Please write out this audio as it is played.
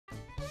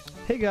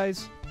Hey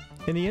guys,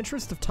 in the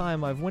interest of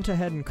time, I've went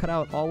ahead and cut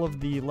out all of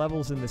the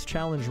levels in this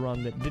challenge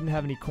run that didn't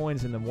have any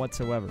coins in them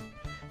whatsoever.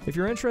 If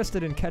you're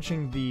interested in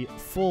catching the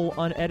full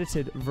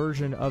unedited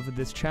version of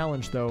this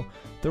challenge though,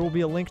 there will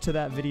be a link to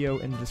that video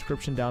in the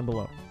description down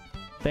below.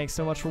 Thanks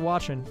so much for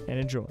watching, and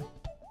enjoy.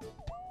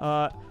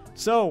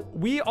 So,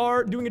 we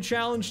are doing a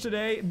challenge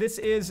today. This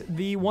is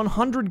the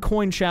 100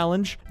 coin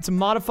challenge. It's a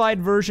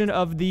modified version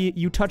of the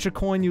you touch a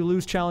coin, you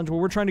lose challenge,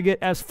 where we're trying to get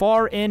as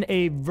far in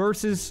a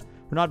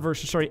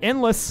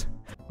endless,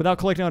 without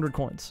collecting 100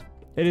 coins.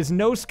 It is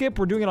no skip,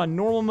 we're doing it on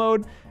normal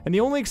mode, and the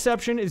only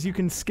exception is you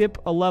can skip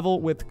a level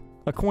with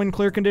a coin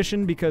clear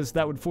condition, because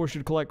that would force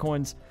you to collect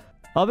coins.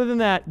 Other than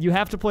that, you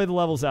have to play the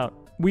levels out.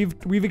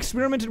 We've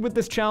experimented with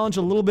this challenge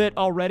a little bit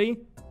already,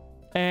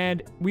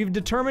 and we've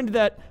determined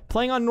that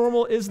playing on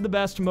normal is the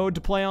best mode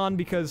to play on,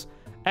 because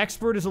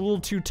expert is a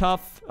little too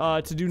tough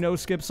to do no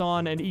skips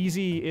on, and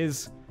easy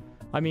is,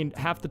 I mean,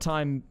 half the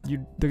time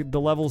the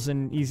levels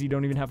in easy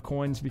don't even have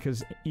coins,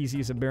 because easy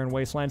is a barren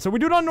wasteland. So we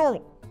do it on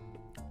normal,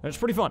 and it's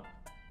pretty fun.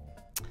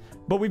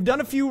 But we've done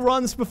a few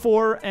runs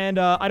before, and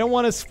I don't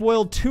want to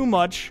spoil too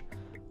much,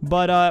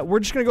 but we're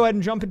just gonna go ahead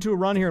and jump into a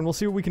run here, and we'll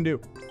see what we can do.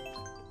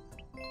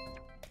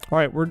 All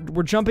right,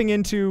 we're jumping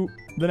into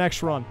the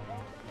next run.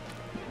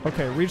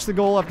 Okay, reach the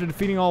goal after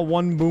defeating all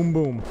one boom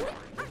boom.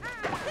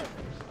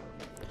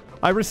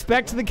 I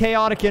respect the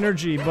chaotic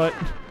energy, but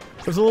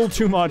it was a little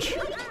too much.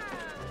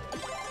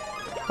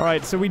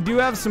 Alright, so we do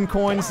have some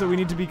coins that we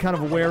need to be kind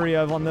of wary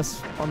of on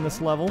this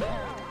level.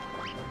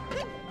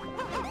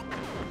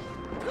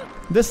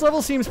 This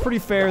level seems pretty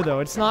fair,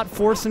 though. It's not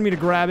forcing me to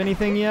grab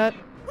anything yet.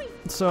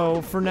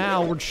 So, for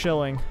now, we're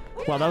chilling.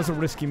 Wow, that was a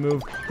risky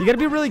move. You gotta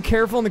be really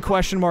careful in the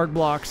question mark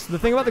blocks. The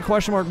thing about the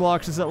question mark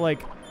blocks is that,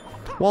 like,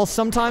 while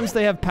sometimes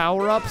they have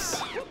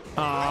power-ups,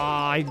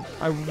 I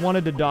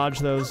wanted to dodge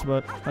those,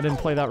 but I didn't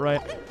play that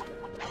right.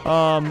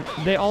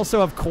 They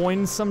also have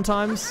coins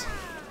sometimes.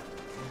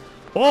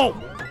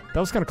 Oh! That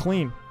was kind of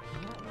clean.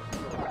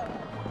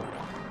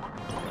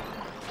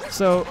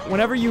 So,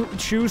 whenever you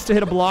choose to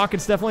hit a block,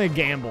 it's definitely a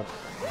gamble.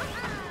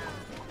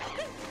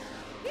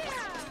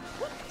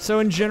 So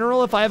in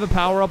general, if I have a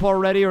power-up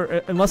already, or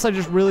unless I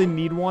just really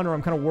need one, or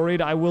I'm kind of worried,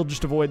 I will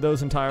just avoid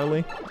those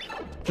entirely.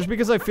 Just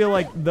because I feel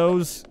like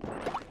those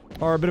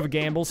are a bit of a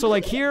gamble. So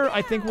like here,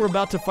 I think we're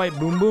about to fight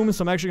Boom Boom,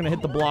 so I'm actually going to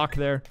hit the block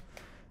there.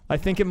 I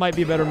think it might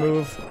be a better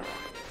move.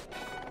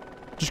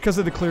 Just because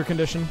of the clear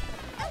condition.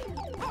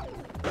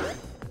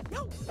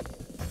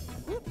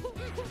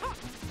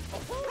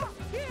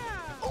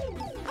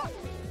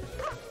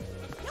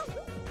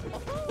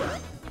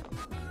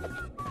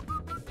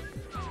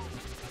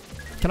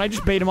 Can I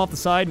just bait him off the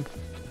side?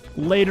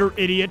 Later,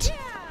 idiot.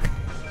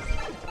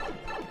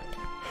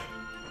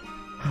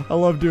 I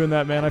love doing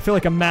that, man. I feel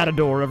like a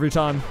matador every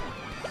time.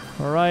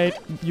 Alright,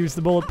 use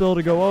the bullet bill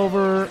to go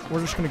over.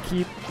 We're just gonna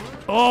keep...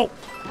 Oh!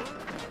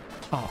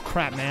 Oh,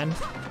 crap, man.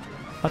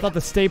 I thought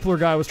the stapler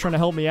guy was trying to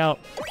help me out.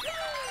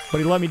 But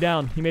he let me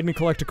down. He made me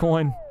collect a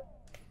coin.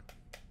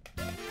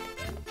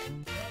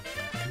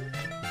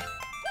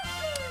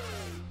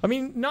 I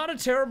mean, not a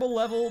terrible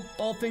level,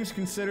 all things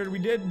considered. We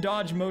did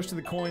dodge most of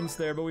the coins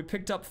there, but we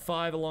picked up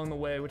 5 along the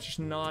way, which is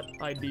not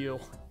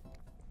ideal.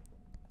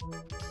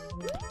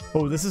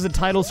 Oh, this is a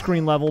title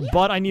screen level,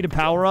 but I need a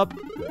power-up.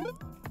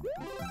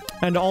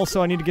 And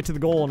also, I need to get to the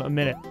goal in a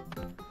minute.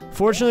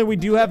 Fortunately, we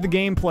do have the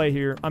gameplay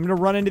here. I'm gonna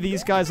run into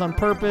these guys on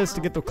purpose to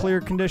get the clear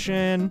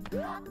condition.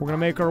 We're gonna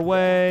make our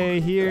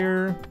way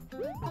here.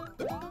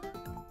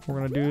 We're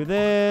gonna do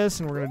this,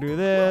 and we're gonna do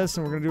this,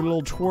 and we're gonna do a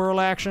little twirl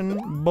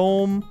action.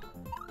 Boom.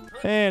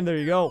 And there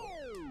you go.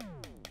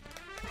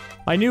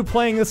 I knew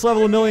playing this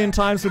level a million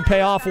times would pay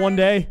off one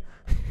day.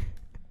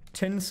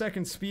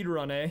 10-second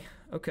speedrun, eh?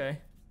 Okay.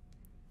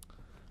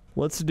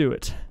 Let's do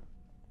it.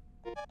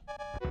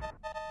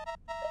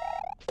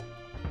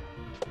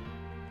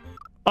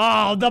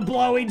 Oh, the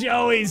blowy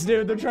joeys,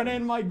 dude. They're trying to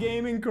end my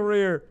gaming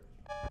career.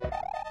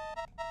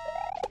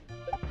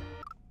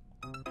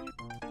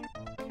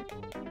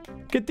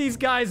 Get these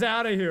guys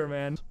out of here,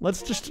 man.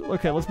 Let's just...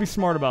 Okay, let's be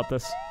smart about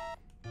this.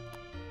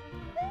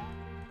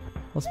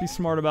 Let's be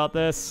smart about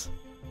this.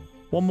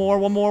 One more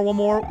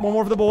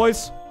for the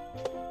boys.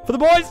 For the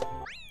boys!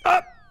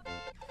 Ah!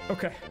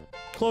 Okay.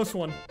 Close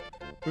one.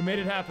 We made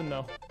it happen,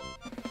 though.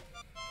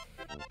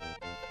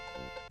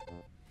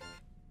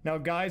 Now,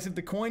 guys, if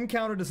the coin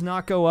counter does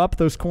not go up,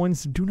 those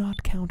coins do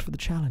not count for the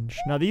challenge.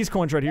 Now, these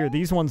coins right here,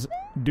 these ones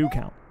do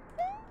count.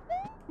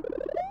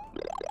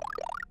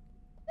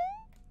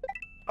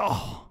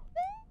 Oh.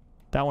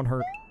 That one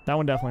hurt. That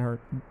one definitely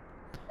hurt.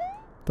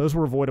 Those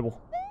were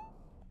avoidable.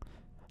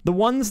 The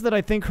ones that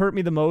I think hurt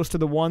me the most are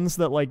the ones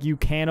that, like, you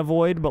can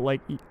avoid, but, like,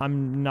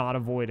 I'm not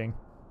avoiding.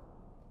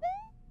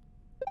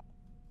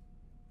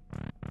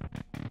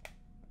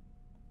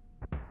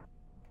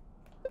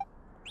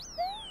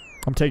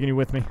 I'm taking you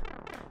with me.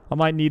 I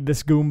might need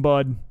this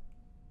Goombud.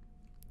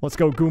 Let's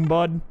go,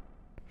 Goombud.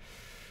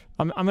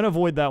 I'm gonna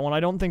avoid that one. I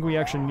don't think we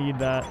actually need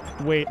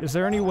that. Wait, is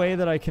there any way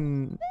that I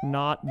can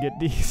not get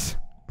these?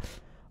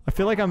 I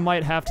feel like I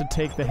might have to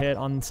take the hit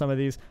on some of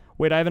these.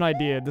 Wait, I have an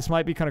idea. This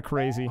might be kind of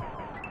crazy.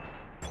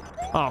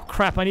 Oh,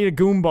 crap. I need a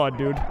Goombud,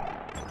 dude.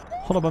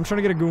 Hold up. I'm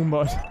trying to get a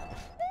Goombud.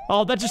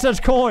 Oh, that just has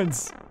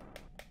coins.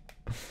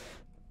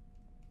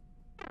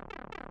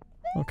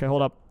 Okay,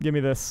 hold up. Give me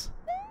this.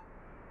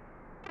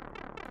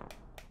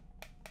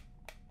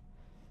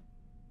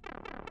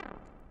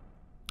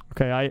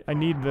 Okay, I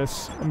need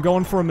this. I'm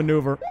going for a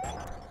maneuver.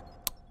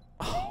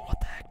 Oh, what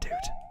the heck, dude?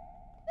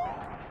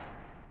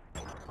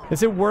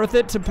 Is it worth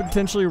it to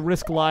potentially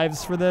risk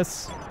lives for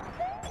this?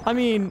 I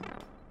mean,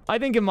 I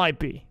think it might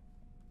be.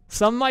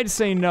 Some might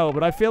say no,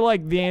 but I feel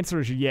like the answer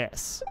is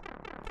yes.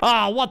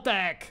 Ah, what the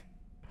heck?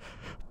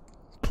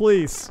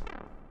 Please.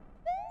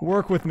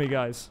 Work with me,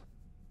 guys.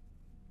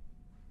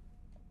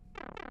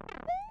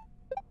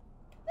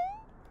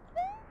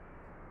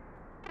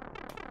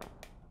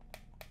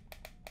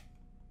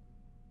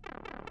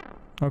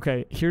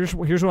 Okay, here's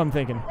what I'm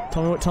thinking.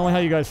 Tell me how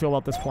you guys feel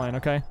about this plan,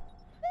 okay?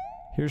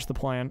 Here's the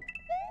plan.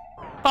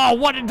 Oh,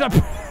 what did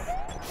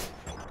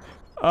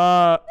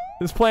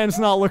this plan's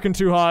not looking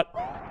too hot.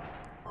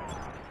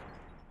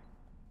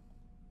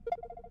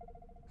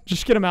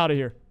 Just get him out of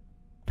here.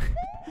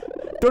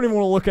 Don't even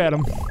want to look at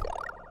him.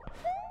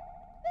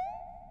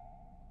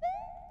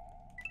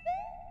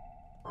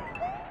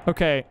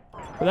 Okay,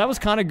 well, that was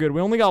kind of good.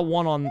 We only got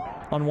one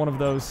on one of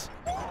those.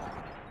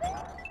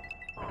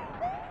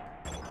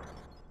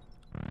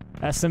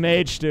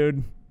 SMH,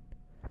 dude.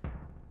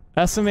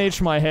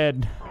 SMH my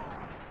head.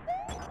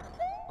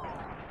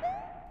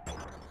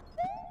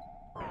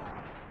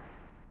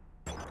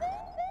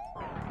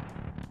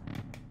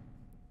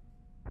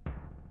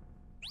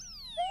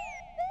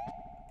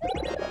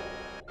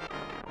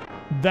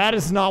 That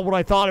is not what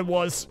I thought it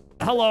was.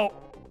 Hello.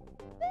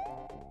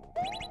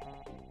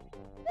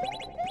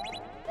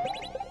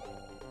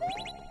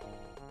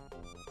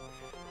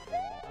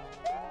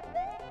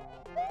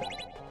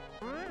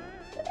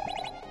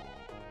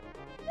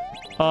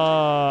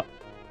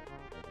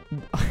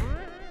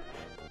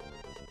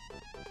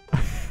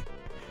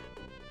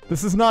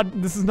 This does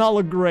not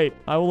look great,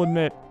 I will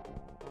admit.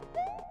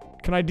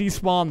 Can I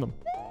despawn them?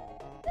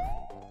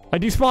 I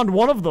despawned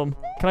one of them.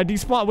 Can I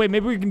despawn? Wait,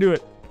 maybe we can do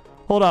it.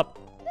 Hold up.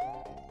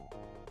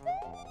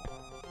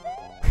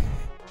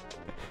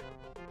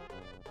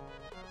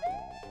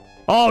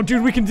 Oh,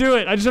 dude, we can do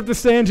it. I just have to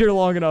stand here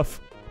long enough.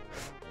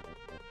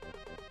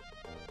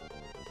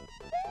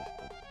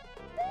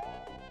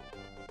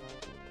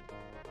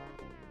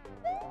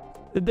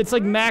 It's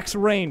like max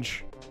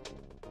range.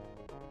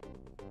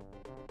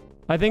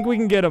 I think we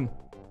can get him.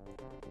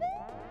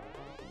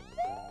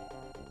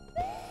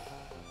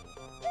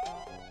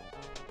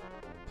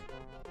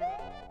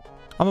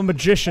 I'm a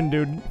magician,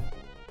 dude.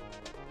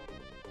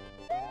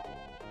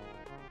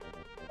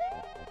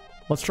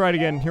 Let's try it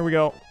again. Here we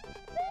go.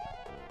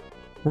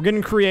 We're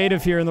getting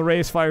creative here in the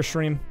raysfire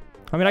stream.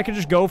 I mean, I could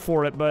just go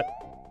for it, but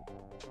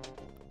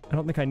I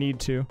don't think I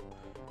need to.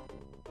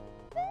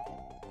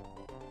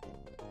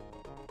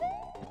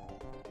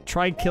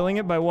 Try killing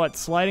it by what?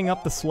 Sliding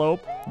up the slope?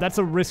 That's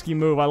a risky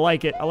move. I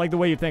like it. I like the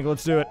way you think.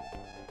 Let's do it.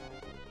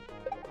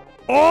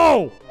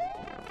 Oh!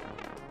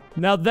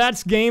 Now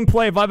that's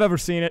gameplay if I've ever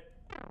seen it.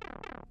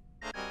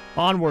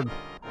 Onward.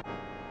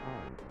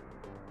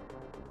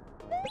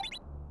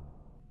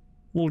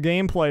 Little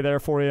gameplay there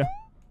for you.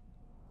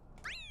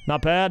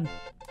 Not bad.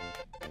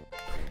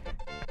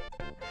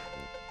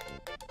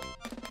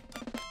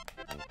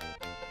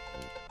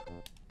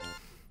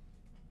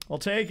 I'll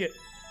take it.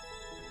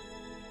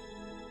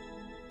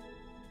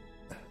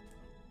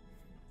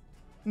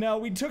 Now,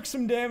 we took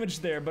some damage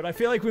there, but I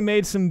feel like we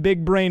made some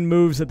big brain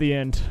moves at the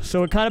end.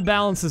 So it kind of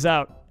balances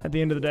out at the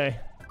end of the day.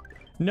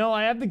 No,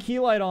 I have the key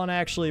light on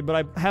actually, but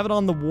I have it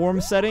on the warm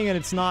setting and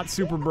it's not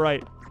super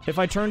bright. If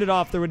I turned it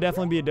off, there would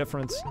definitely be a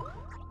difference.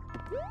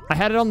 I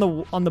had it on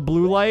the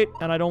blue light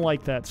and I don't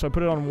like that, so I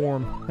put it on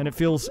warm and it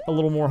feels a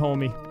little more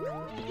homey.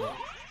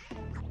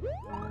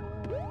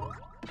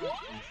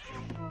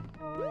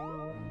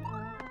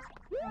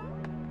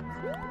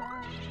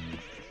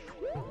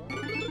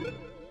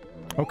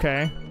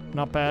 Okay,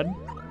 not bad.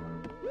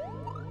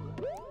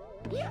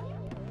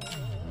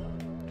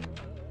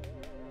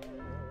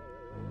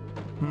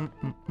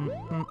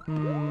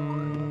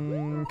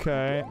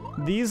 Okay.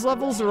 These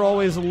levels are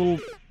always a little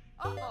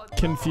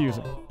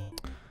confusing.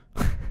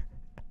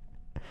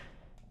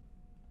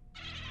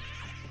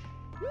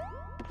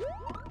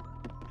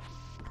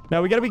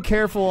 Now we gotta be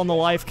careful on the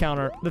life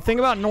counter. The thing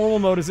about normal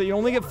mode is that you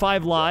only get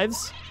 5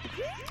 lives.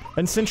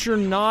 And since you're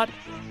not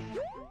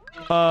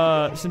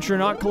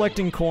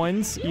collecting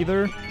coins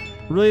either,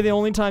 really the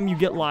only time you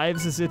get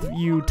lives is if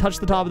you touch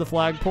the top of the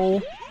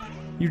flagpole,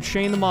 you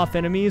chain them off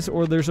enemies,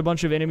 or there's a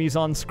bunch of enemies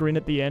on screen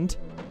at the end.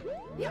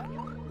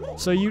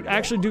 So you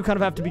actually do kind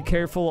of have to be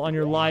careful on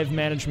your live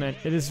management.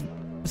 It is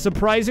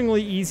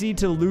surprisingly easy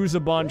to lose a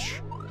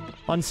bunch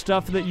on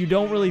stuff that you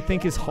don't really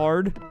think is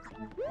hard,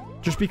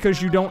 just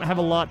because you don't have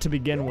a lot to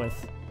begin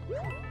with.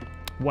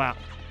 Wow.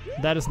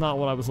 That is not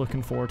what I was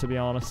looking for, to be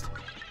honest.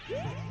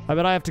 I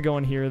bet I have to go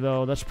in here,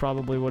 though. That's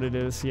probably what it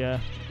is,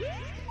 yeah.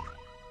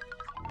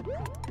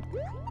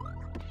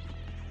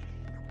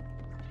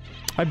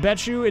 I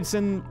bet you it's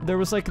in... There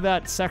was like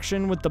that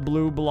section with the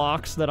blue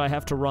blocks that I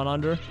have to run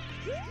under.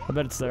 I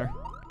bet it's there.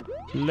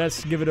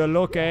 Let's give it a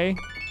look, eh?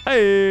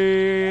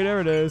 Hey, there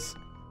it is.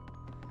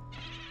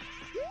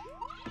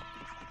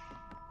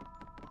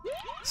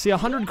 See,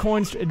 100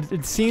 coins,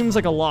 it seems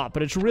like a lot,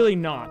 but it's really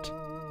not.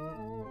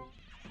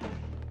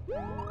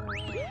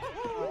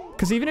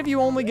 Because even if you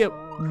only get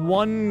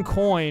 1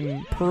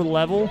 coin per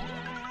level,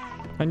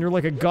 and you're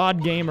like a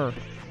god gamer,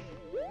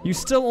 you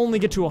still only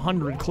get to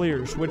 100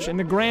 clears, which in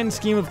the grand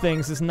scheme of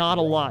things is not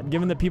a lot,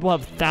 given that people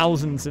have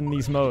thousands in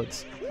these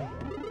modes.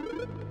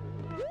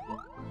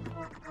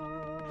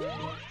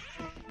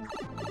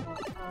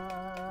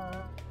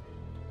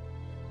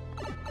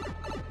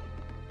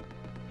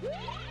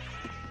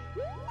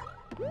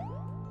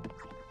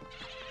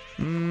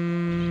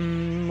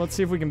 Let's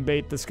see if we can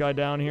bait this guy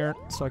down here,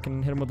 so I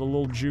can hit him with a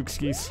little juke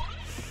skis.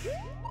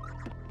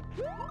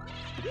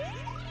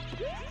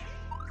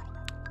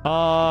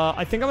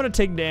 I think I'm gonna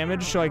take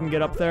damage so I can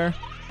get up there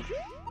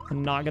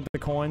and not get the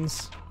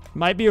coins.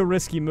 Might be a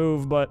risky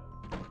move, but...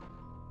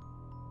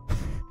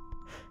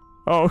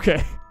 Oh,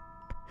 okay.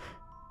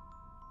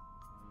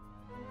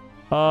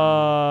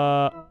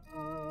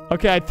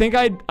 Okay, I think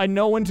I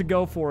know when to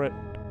go for it.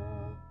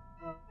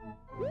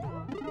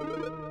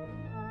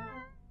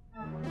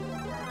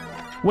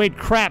 Wait,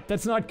 crap,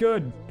 that's not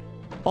good.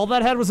 All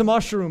that had was a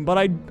mushroom, but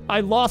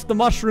I lost the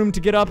mushroom to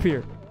get up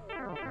here.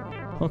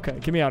 Okay,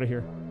 get me out of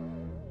here.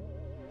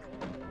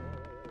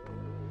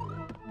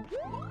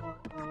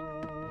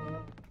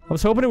 I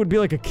was hoping it would be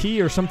like a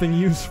key or something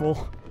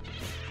useful.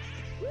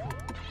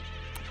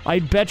 I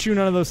bet you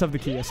none of those have the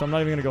key, so I'm not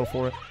even gonna go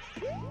for it.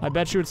 I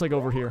bet you it's like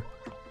over here.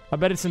 I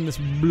bet it's in this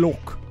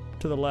block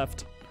to the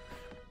left.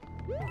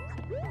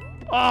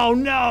 Oh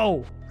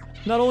no!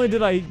 Not only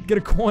did I get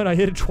a coin, I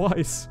hit it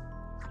twice.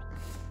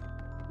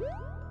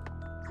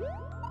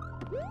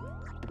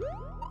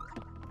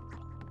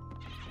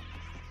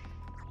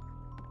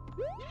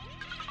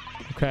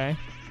 Okay.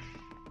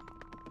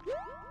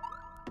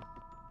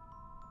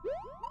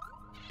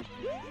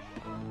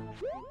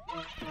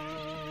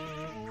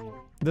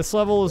 This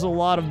level is a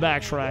lot of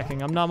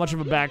backtracking. I'm not much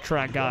of a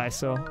backtrack guy,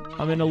 so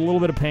I'm in a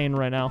little bit of pain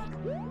right now.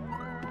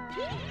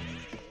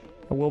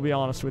 I will be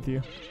honest with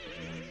you.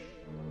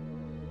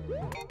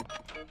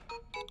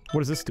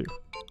 What does this do?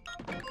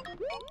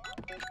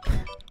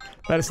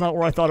 That is not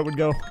where I thought it would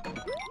go.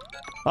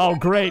 Oh,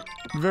 great.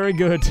 Very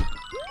good.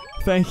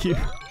 Thank you.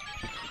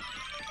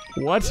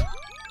 What?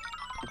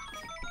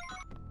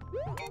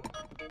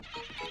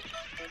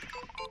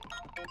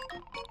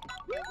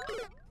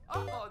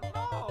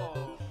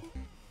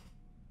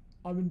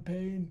 I'm in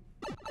pain.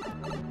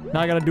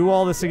 Now I gotta do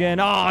all this again.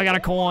 Oh, I got a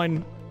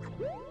coin.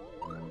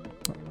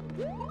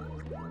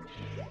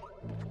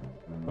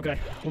 Okay,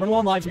 we're running low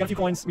on lives. We got a few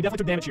coins. We definitely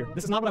took damage here.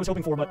 This is not what I was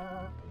hoping for, but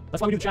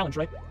that's why we do the challenge,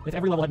 right? If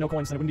every level had no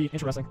coins, then it wouldn't be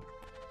interesting.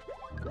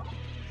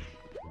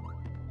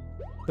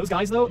 Those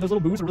guys, though, those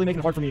little boos are really making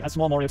it hard for me as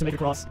Small Mario to make it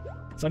across.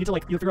 So I need to,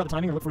 like, either figure out the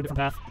timing or look for a different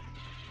path.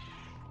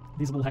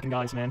 These little heckin'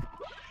 guys, man.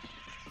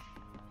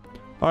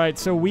 Alright,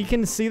 so we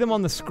can see them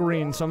on the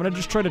screen, so I'm gonna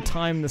just try to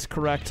time this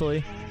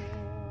correctly.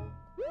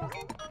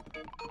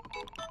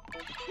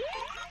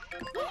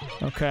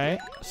 Okay,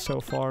 so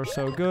far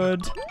so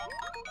good.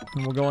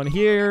 And we'll go in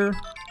here.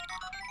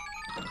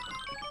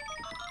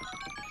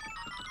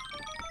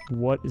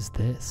 What is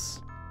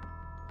this?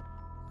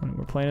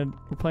 We're playing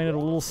it a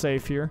little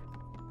safe here.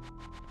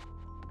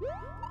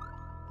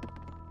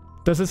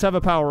 Does this have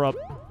a power-up?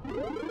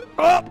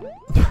 Oh!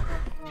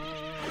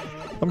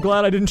 I'm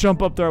glad I didn't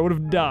jump up there. I would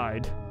have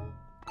died.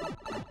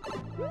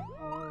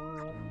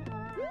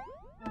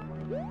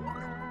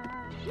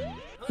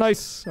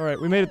 Nice.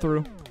 Alright, we made it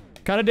through.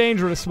 Kind of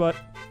dangerous, but...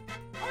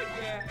 Oh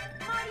yeah,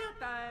 Mario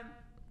time.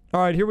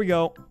 Alright, here we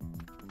go.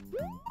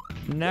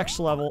 Next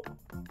level.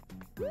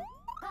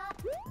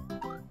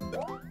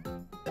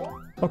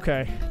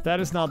 Okay, that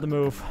is not the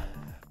move.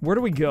 Where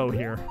do we go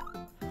here?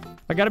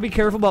 I gotta be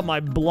careful about my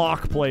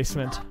block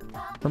placement.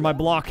 Or my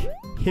block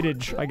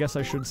hittage, I guess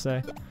I should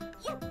say.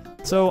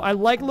 So, I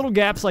like little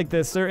gaps like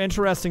this. They're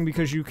interesting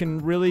because you can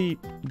really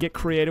get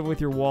creative with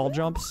your wall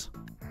jumps.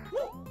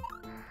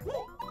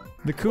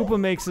 The Koopa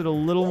makes it a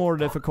little more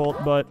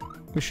difficult, but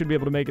we should be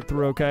able to make it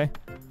through okay.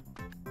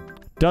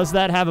 Does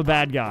that have a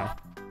bad guy?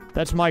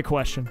 That's my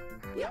question.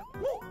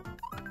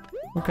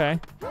 Okay.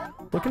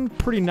 Looking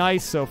pretty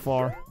nice so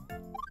far.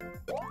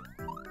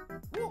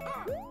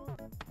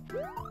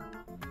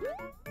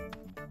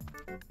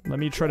 Let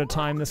me try to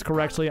time this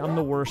correctly. I'm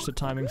the worst at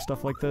timing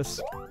stuff like this.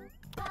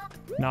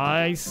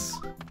 Nice.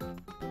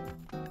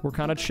 We're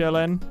kind of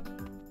chilling.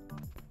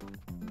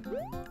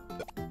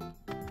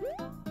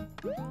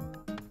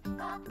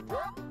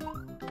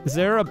 Is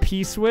there a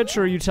P-switch,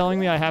 or are you telling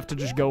me I have to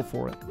just go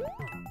for it?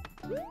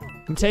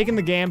 I'm taking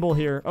the gamble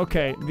here.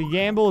 Okay, the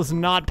gamble is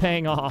not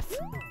paying off.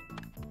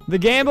 The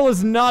gamble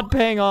is not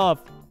paying off.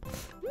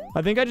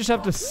 I think I just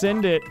have to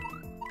send it.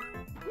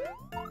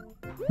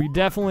 We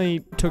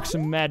definitely took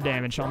some mad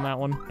damage on that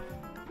one.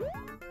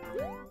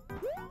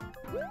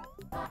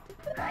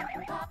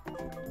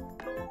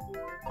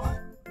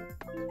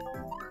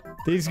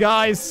 These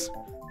guys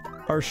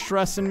are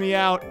stressing me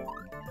out.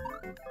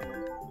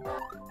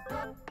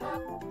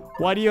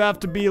 Why do you have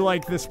to be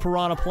like this,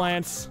 piranha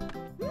plants?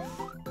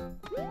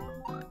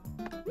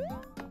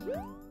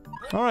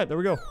 Alright, there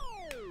we go.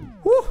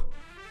 Woo!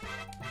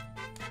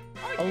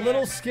 A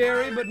little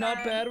scary, but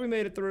not bad. We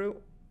made it through.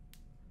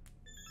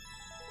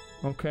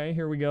 Okay,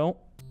 here we go.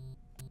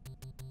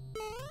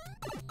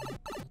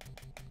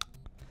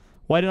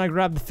 Why didn't I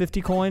grab the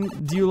 50 coin?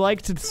 Do you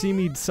like to see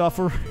me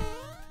suffer?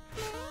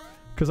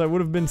 Because I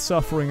would have been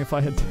suffering if I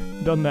had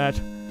done that.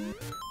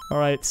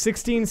 Alright,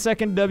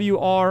 16-second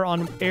WR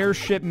on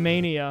Airship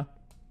Mania.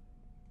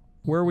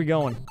 Where are we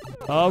going?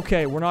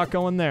 Okay, we're not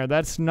going there.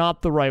 That's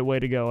not the right way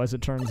to go, as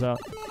it turns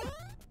out.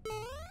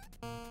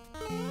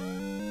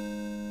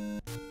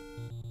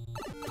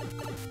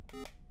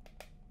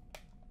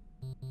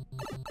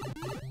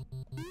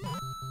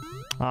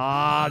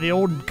 Ah, the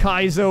old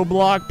Kaizo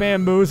block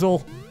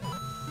bamboozle.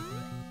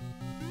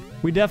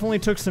 We definitely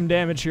took some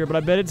damage here, but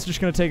I bet it's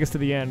just gonna take us to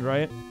the end,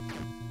 right?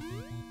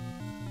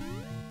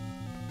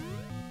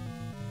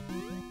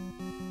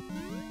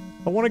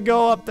 I want to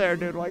go up there,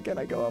 dude. Why can't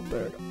I go up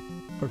there?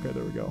 Okay,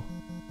 there we go.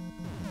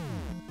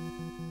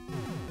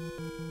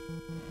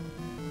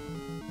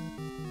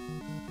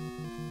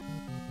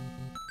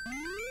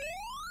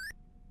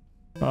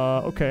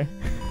 Okay.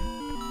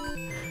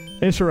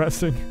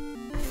 Interesting.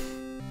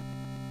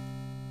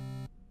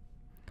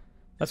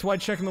 That's why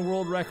checking the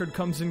world record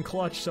comes in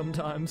clutch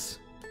sometimes.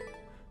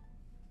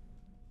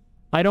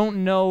 I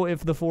don't know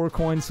if the 4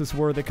 coins was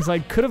worth it, because I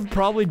could have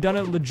probably done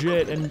it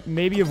legit and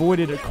maybe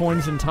avoided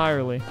coins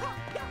entirely.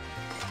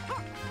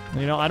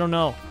 You know, I don't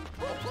know.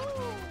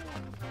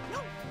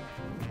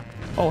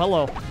 Oh,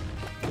 hello.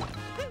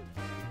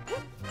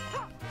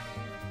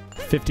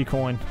 50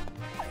 coin.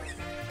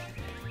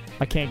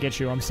 I can't get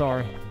you, I'm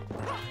sorry.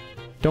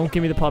 Don't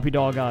give me the puppy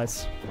dog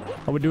eyes.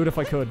 I would do it if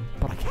I could,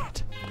 but I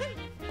can't.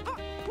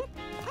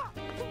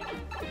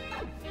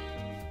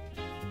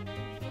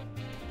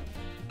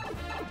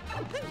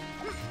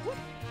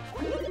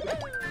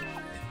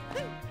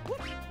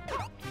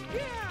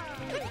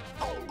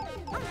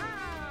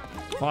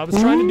 Oh, I was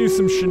trying to do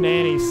some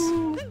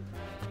shenanigans.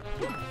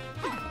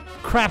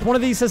 Crap, one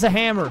of these has a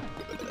hammer.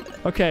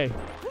 Okay.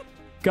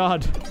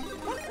 God.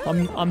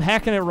 I'm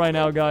hacking it right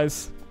now,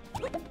 guys.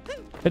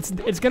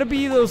 It's gonna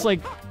be those,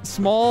 like,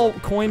 small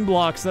coin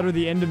blocks that are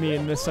the enemy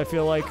in this, I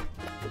feel like.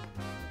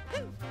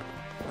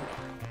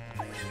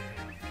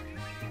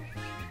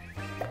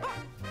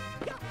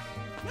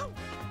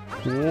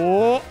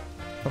 Whoa.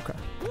 Okay.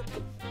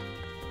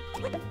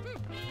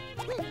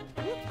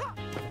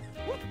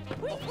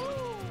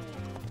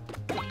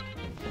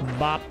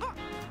 Bop.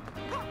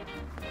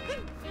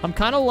 I'm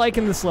kind of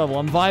liking this level.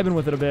 I'm vibing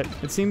with it a bit.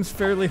 It seems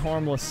fairly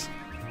harmless.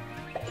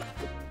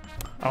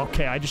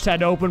 Okay, I just had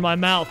to open my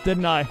mouth,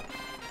 didn't I?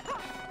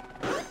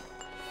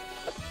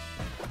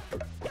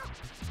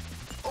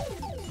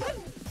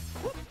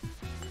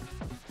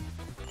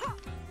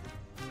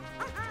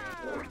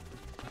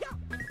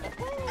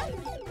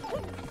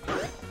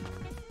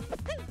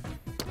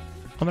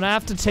 I'm gonna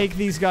have to take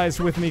these guys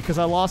with me because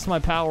I lost my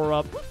power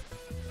up.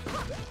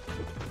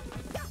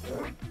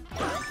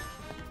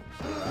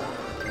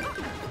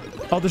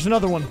 Oh, there's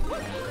another one.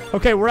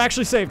 Okay, we're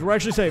actually saved. We're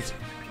actually saved.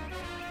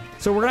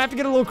 So we're gonna have to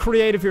get a little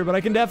creative here, but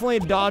I can definitely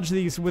dodge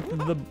these with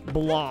the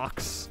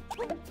blocks.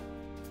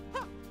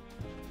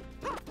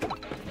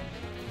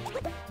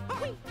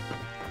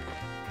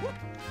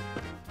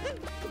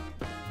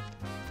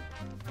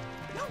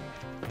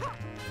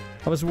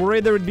 I was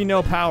worried there would be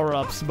no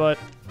power-ups, but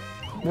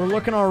we're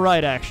looking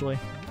alright, actually.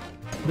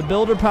 The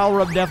builder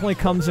power-up definitely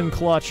comes in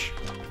clutch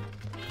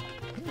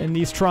in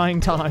these trying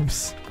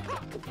times.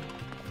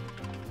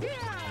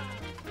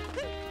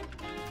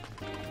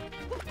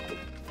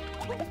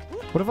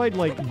 What if I,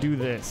 like, do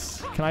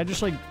this? Can I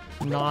just, like,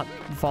 not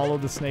follow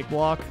the snake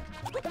block?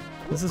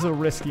 This is a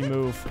risky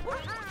move.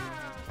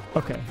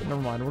 Okay,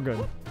 never mind, we're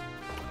good.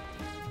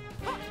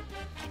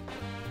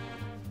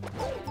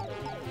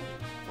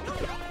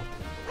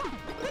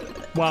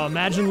 Wow,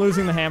 imagine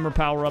losing the hammer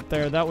power up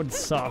there. That would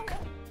suck.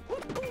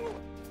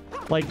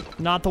 Like,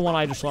 not the one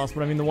I just lost,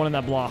 but I mean the one in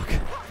that block.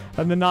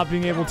 And then not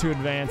being able to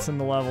advance in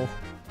the level.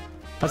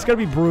 That's gotta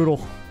be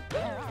brutal.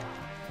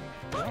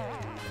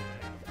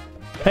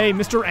 Hey,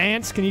 Mr.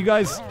 Ants, can you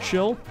guys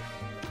chill?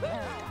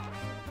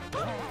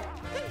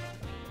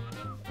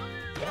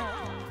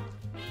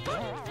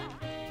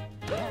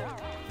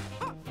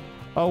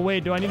 Oh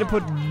wait, do I need to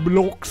put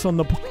blocks on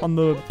the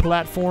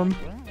platform?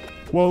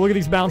 Whoa, look at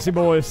these bouncy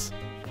boys.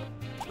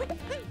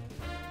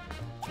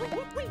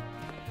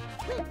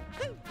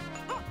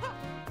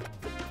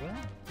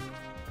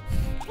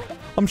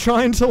 I'm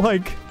trying to,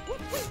 like,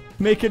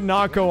 make it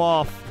not go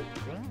off.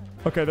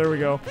 Okay, there we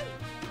go.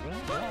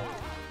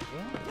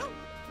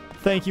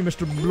 Thank you,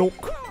 Mr.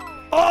 Block.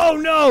 Oh,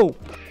 no!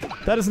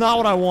 That is not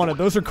what I wanted.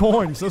 Those are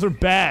coins. Those are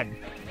bad.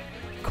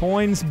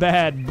 Coins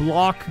bad.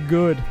 Block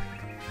good.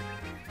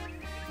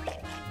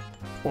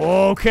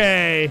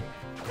 Okay.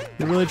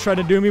 You really tried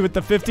to do me with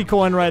the 50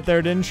 coin right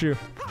there, didn't you?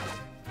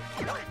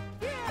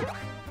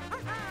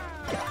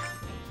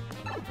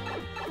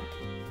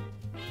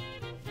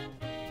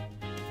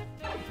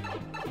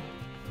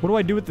 What do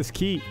I do with this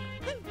key?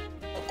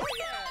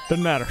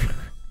 Doesn't matter.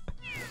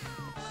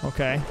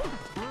 Okay.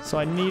 So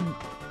I need...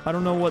 I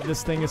don't know what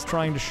this thing is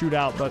trying to shoot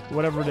out, but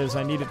whatever it is,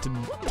 I need it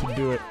to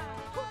do it.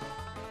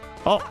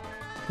 Oh!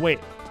 Wait.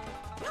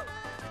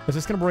 Is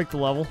this gonna break the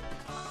level?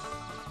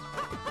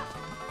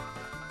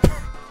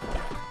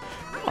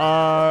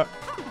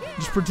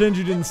 Just pretend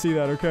you didn't see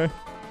that, okay?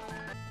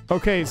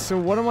 Okay, so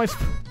what am I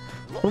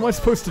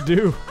supposed to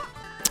do?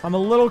 I'm a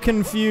little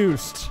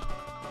confused.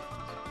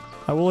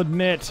 I will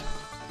admit.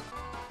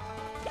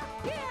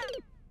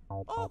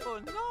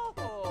 Oh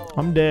no!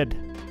 I'm dead.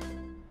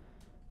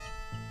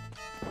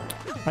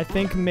 I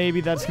think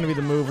maybe that's gonna be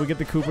the move. We get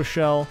the Koopa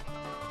shell.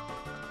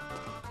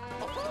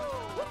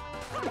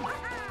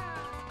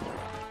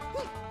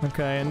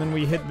 Okay, and then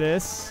we hit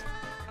this.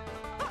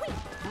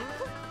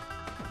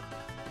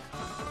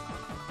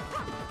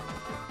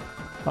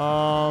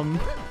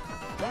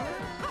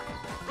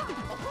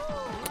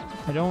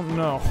 I don't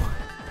know.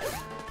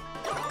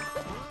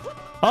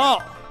 Oh!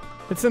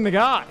 It's in the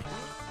guy.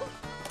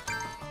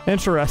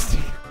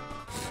 Interesting.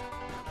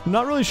 I'm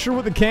not really sure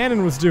what the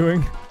cannon was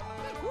doing.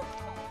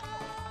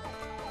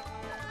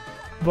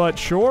 But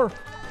sure.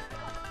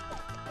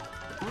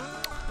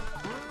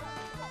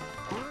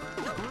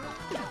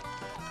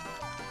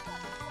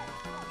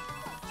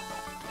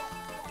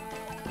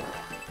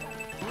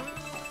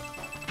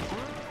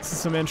 This is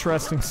some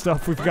interesting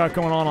stuff we've got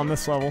going on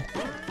this level.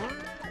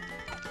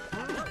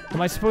 Am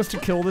I supposed to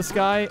kill this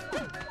guy?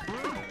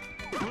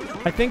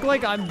 I think,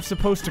 like, I'm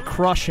supposed to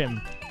crush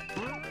him.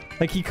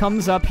 Like, he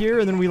comes up here,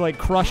 and then we, like,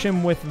 crush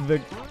him with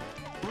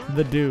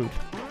the dude.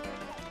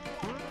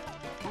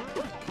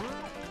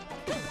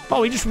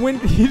 Oh, he just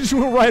went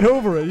right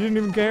over it. He didn't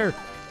even care.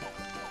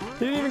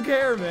 He didn't even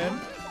care, man.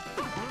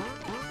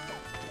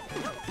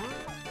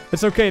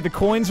 It's okay. The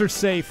coins are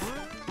safe.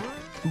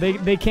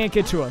 They can't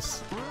get to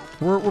us.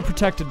 We're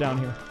protected down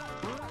here.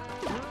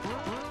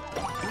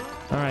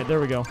 Alright,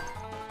 there we go.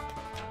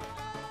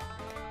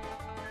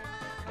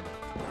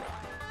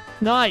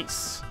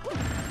 Nice!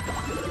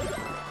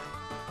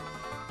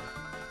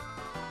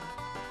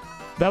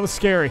 That was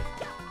scary.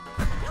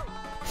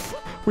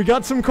 We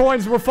got some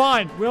coins, we're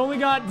fine. We only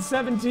got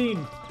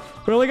 17.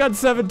 We only got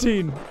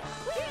 17.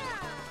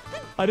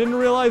 I didn't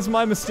realize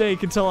my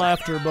mistake until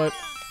after, but...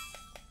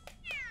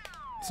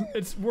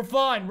 we're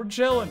fine, we're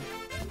chilling.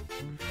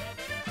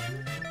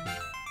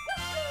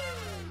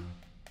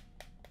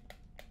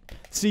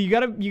 See, you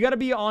gotta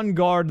be on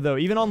guard, though.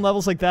 Even on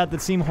levels like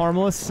that seem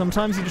harmless,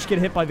 sometimes you just get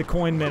hit by the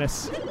coin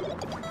menace.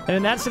 And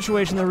in that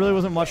situation, there really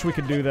wasn't much we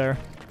could do there.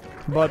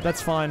 But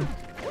that's fine.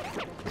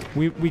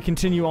 We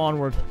continue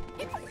onward.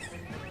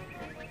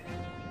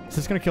 Is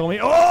this gonna kill me?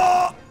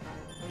 Oh!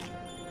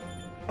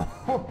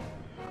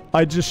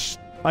 I just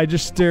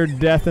stared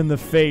death in the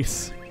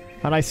face.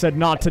 And I said,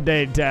 not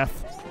today, death.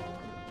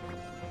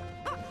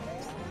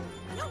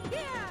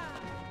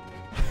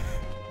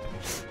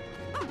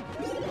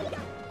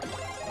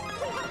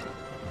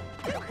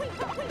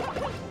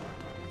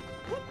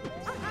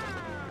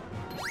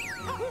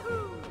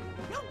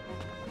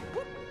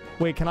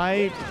 Wait, can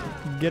I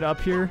get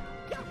up here?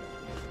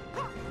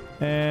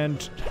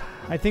 And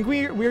I think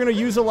we're gonna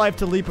use a life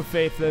to leap of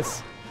faith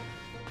this.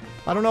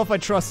 I don't know if I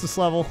trust this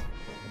level.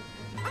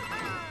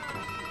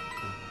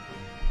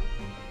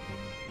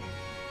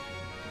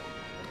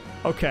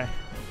 Okay.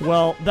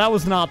 Well, that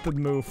was not the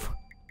move.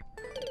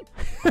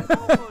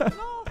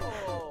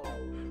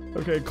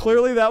 Okay,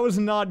 clearly that was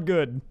not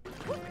good.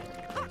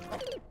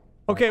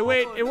 Okay,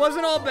 wait, it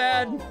wasn't all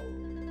bad.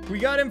 We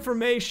got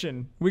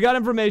information. We got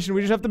information.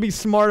 We just have to be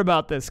smart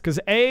about this. Because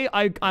A,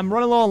 I'm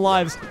running low on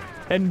lives.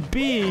 And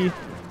B,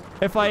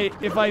 if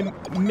I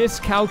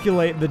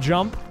miscalculate the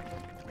jump,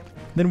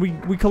 then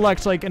we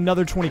collect like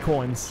another 20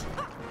 coins.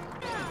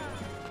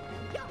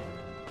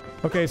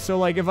 Okay, so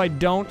like if I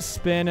don't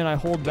spin and I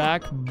hold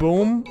back,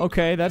 boom.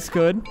 Okay, that's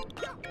good.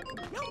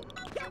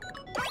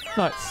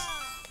 Nice.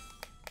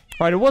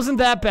 Alright, it wasn't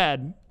that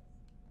bad.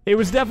 It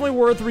was definitely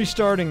worth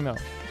restarting though.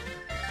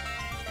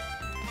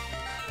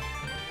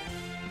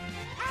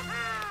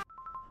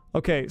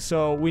 Okay,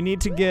 so we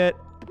need to get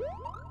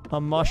a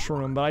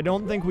mushroom, but I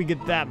don't think we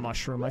get that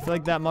mushroom. I feel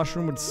like that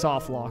mushroom would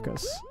soft lock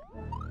us.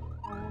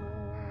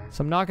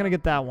 So I'm not gonna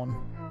get that one.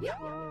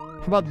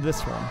 How about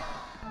this one?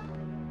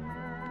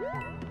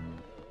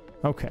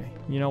 Okay,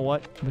 you know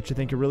what? But you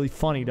think you're really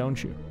funny,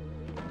 don't you?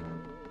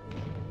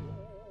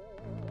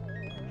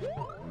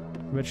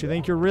 But you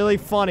think you're really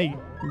funny,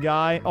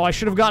 guy. Oh, I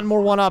should have gotten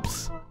more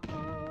one-ups.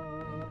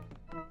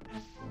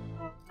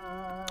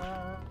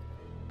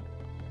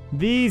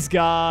 These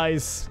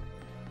guys.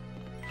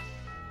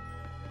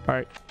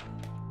 Alright.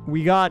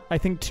 We got, I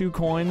think, 2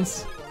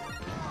 coins.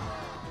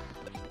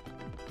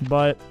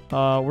 But,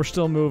 we're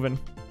still moving.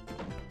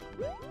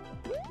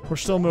 We're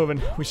still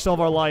moving. We still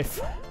have our life.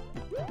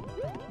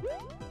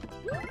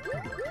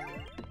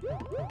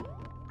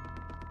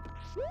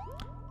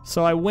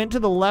 So I went to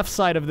the left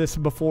side of this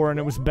before and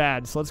it was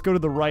bad. So let's go to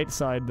the right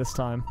side this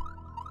time.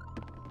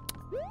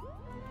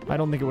 I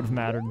don't think it would have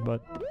mattered,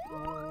 but...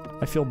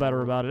 I feel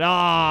better about it.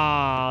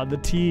 Ah, the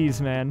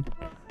tease, man.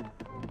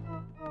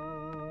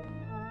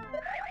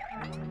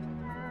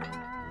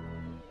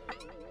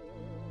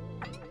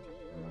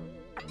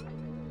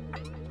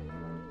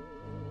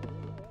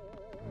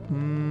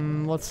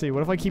 Let's see.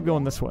 What if I keep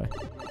going this way?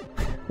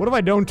 What if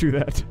I don't do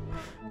that?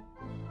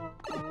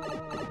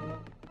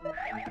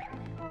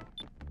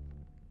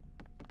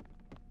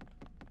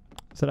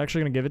 Is that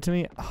actually gonna give it to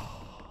me? Oh.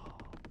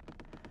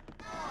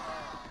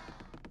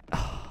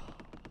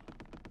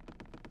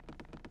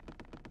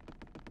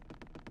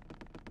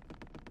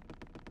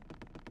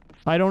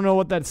 I don't know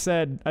what that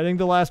said. I think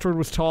the last word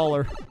was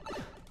taller.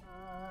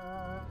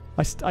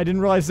 I didn't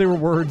realize they were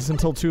words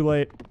until too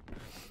late.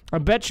 I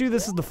bet you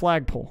this is the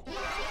flagpole.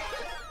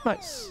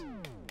 Nice.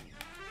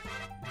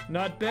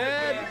 Not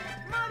bad.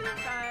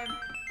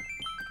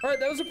 Alright,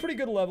 that was a pretty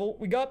good level.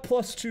 We got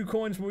 +2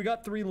 coins, but we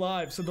got 3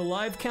 lives, so the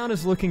live count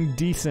is looking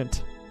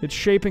decent. It's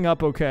shaping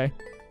up okay.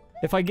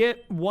 If I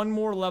get one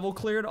more level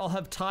cleared, I'll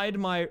have tied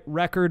my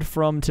record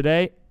from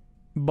today,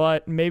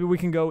 but maybe we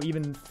can go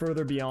even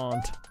further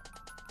beyond.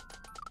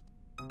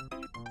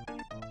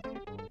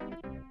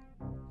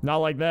 Not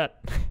like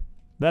that.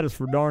 That is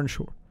for darn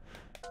sure.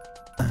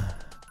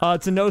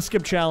 It's a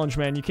no-skip challenge,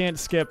 man. You can't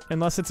skip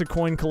unless it's a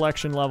coin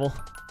collection level.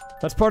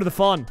 That's part of the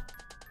fun.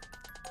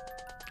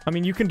 I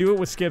mean, you can do it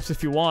with skips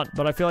if you want,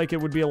 but I feel like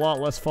it would be a lot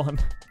less fun.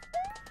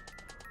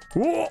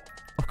 Whoa!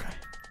 Okay.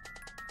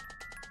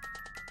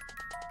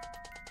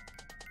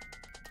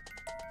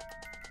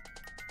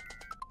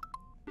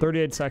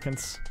 "38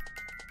 seconds.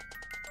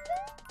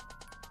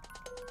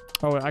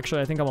 Oh,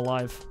 actually, I think I'm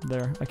alive.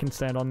 There, I can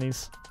stand on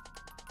these.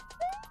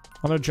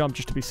 I'm gonna jump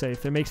just to be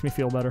safe. It makes me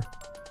feel better.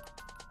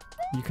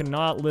 You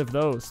cannot live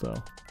those,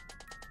 though.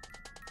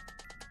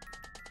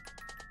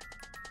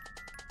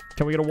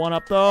 Can we get a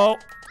 1-up, though?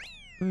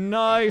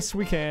 Nice,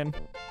 we can.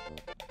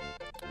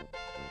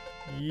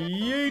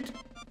 Yeet.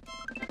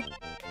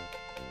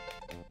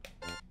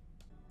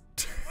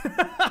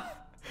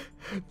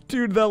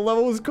 Dude, that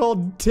level was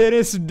called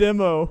Tennis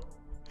Demo.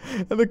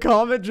 And the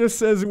comment just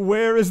says,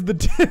 "Where is the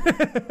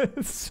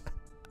tennis?"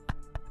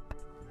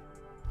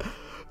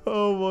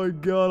 Oh my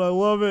god, I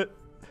love it.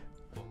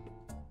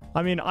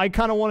 I mean, I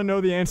kind of want to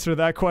know the answer to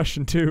that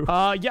question, too.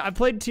 Yeah, I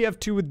played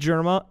TF2 with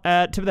Jerma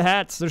at Tip of the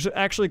Hats. There's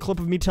actually a clip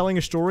of me telling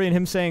a story and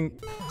him saying,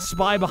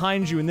 "Spy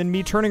behind you," and then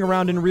me turning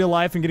around in real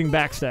life and getting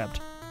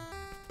backstabbed.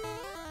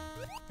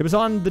 It was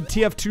on the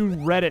TF2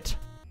 Reddit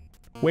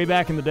way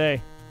back in the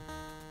day.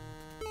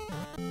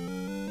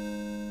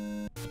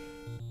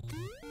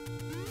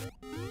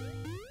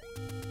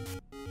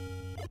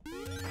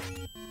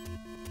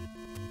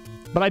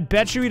 But I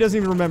bet you he doesn't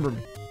even remember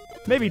me.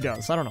 Maybe he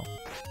does, I don't know.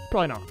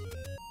 Probably not.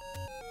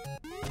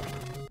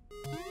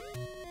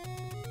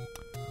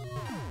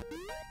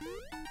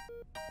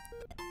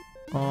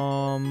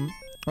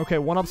 Okay,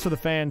 1-ups for the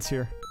fans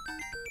here.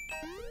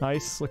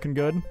 Nice, looking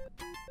good.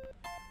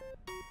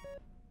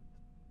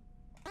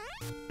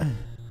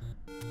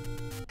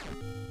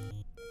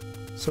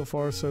 So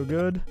far, so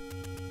good.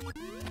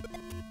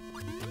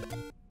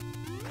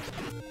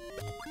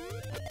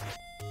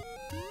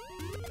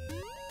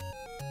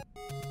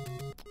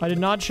 I did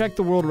not check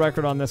the world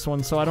record on this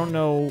one, so I don't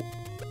know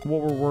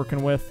what we're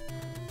working with.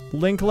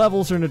 Link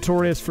levels are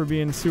notorious for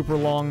being super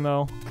long,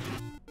 though.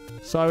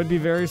 So I would be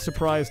very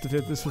surprised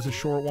if this was a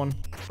short one.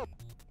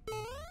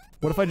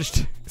 What if I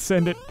just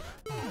send it?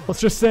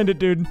 Let's just send it,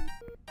 dude.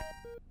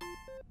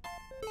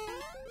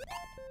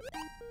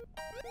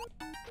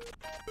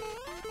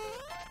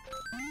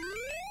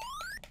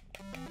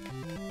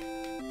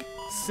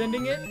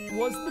 Sending it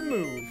was the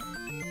move.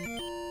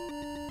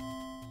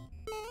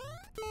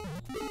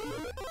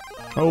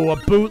 Oh, a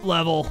boot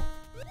level.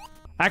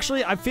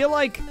 Actually, I feel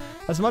like,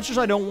 as much as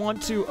I don't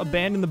want to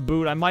abandon the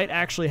boot, I might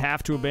actually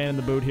have to abandon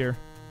the boot here.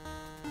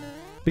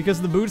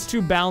 Because the boot's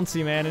too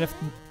bouncy, man, and if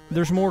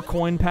there's more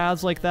coin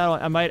paths like that,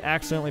 I might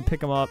accidentally pick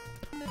them up.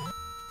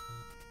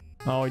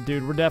 Oh,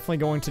 dude, we're definitely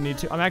going to need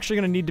to. I'm actually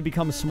going to need to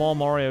become a small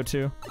Mario,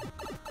 too.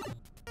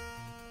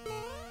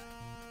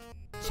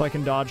 So I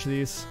can dodge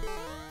these.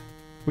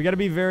 We got to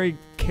be very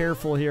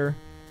careful here.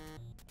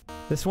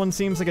 This one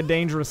seems like a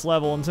dangerous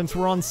level, and since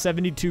we're on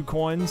 72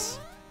 coins,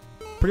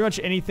 pretty much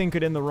anything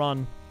could end the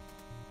run.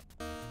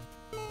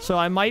 So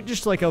I might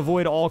just, like,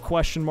 avoid all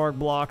question mark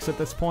blocks at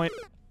this point.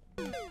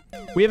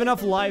 We have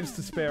enough lives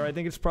to spare. I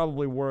think it's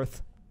probably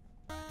worth.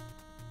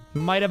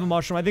 Might have a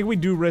mushroom. I think we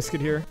do risk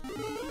it here.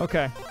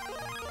 Okay.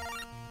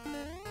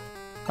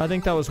 I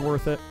think that was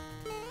worth it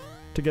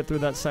to get through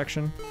that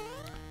section.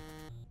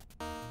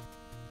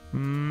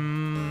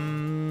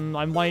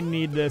 I might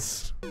need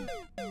this.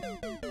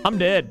 I'm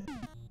dead.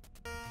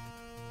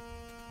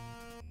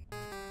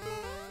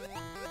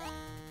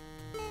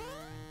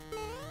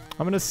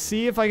 I'm gonna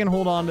see if I can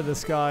hold on to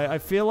this guy. I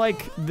feel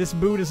like this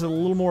boot is a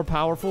little more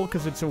powerful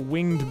because it's a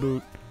winged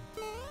boot.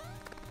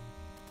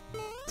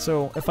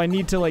 So if I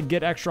need to, like,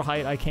 get extra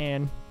height, I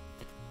can.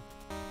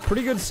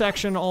 Pretty good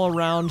section all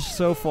around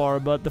so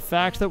far, but the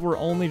fact that we're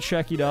only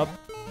checkied up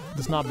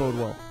does not bode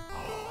well.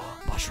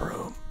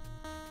 Mushroom.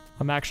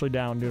 I'm actually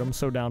down, dude. I'm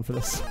so down for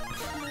this.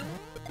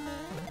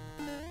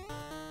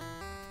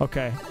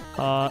 Okay.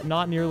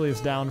 Not nearly as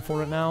down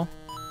for it now.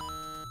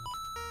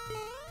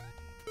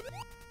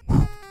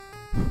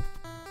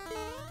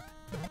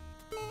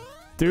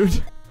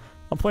 Dude,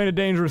 I'm playing a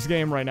dangerous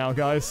game right now,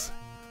 guys.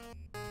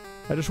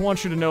 I just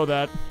want you to know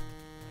that.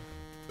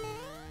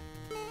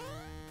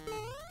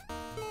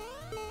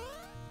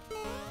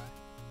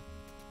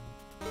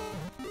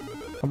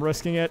 I'm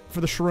risking it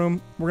for the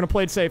shroom. We're gonna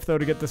play it safe, though,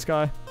 to get this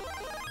guy.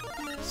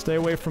 Stay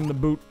away from the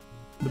boot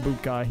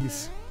guy.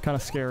 He's kind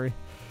of scary.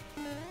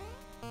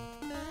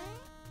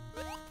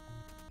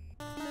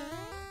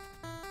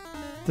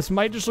 This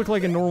might just look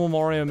like a normal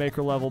Mario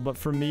Maker level, but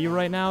for me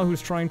right now,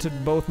 who's trying to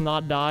both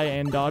not die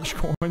and dodge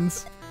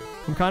coins,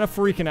 I'm kind of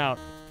freaking out.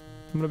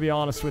 I'm gonna be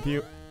honest with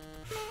you.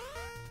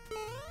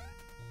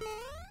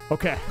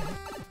 Okay.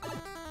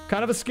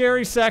 Kind of a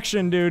scary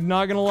section, dude,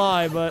 not gonna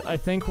lie, but I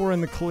think we're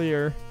in the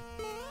clear.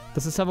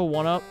 Does this have a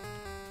 1-up?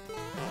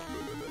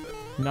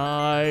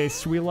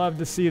 Nice. We love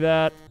to see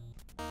that.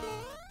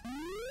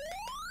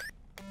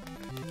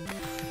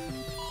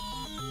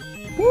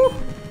 Woo!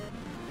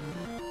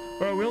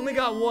 Alright, we only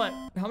got what?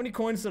 How many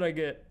coins did I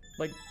get?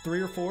 Like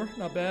 3 or 4?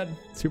 Not bad.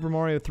 Super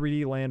Mario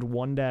 3D Land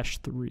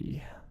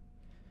 1-3.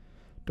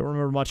 Don't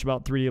remember much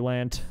about 3D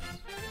Land.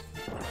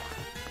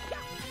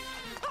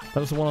 That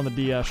was the one on the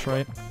DS,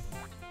 right?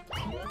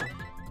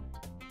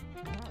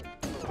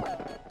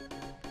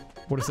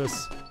 What is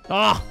this?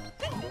 Ah!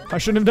 I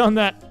shouldn't have done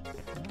that.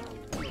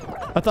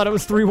 I thought it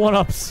was 3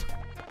 1-ups.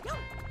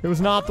 It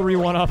was not 3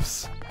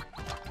 1-ups.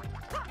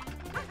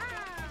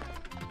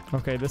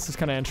 Okay, this is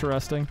kind of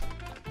interesting.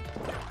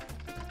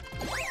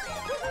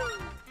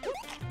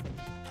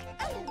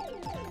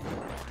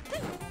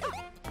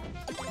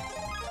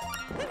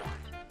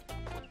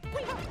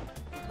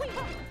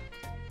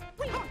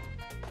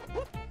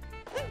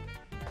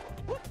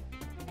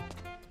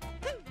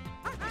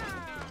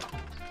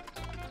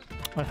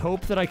 I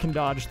hope that I can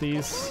dodge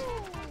these.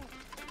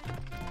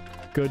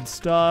 Good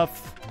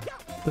stuff.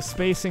 The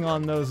spacing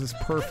on those is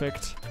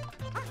perfect.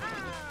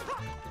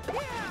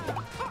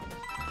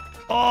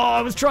 Oh,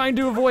 I was trying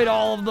to avoid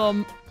all of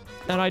them,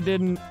 and I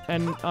didn't,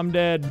 and I'm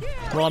dead.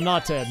 Well, I'm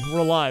not dead. We're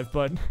alive,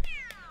 but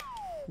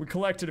we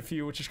collected a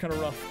few, which is kind of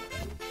rough.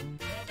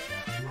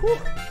 Whew.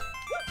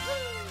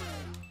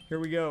 Here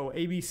we go.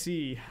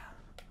 ABC.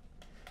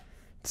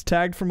 It's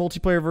tagged for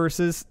multiplayer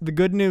versus. The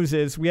good news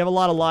is we have a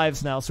lot of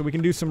lives now, so we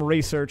can do some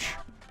research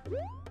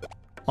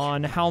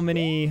on how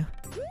many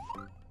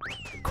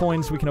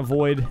coins we can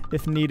avoid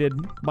if needed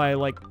by,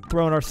 like,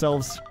 throwing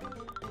ourselves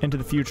into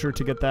the future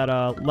to get that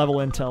level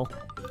intel.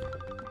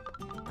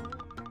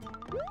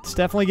 It's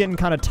definitely getting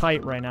kind of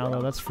tight right now,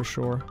 though, that's for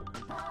sure.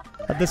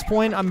 At this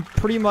point, I'm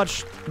pretty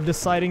much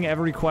deciding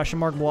every question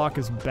mark block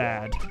is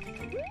bad.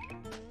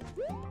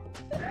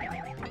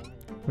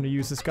 I'm gonna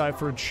use this guy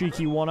for a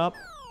cheeky 1-up.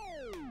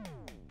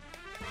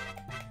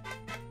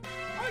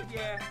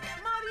 Yeah,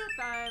 Mario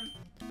time.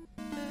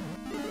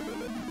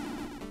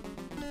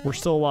 We're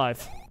still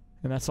alive,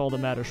 and that's all that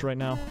matters right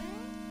now.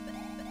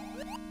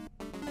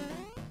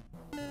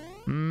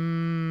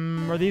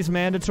 Are these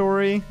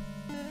mandatory?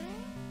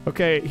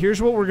 Okay,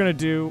 here's what we're gonna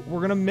do.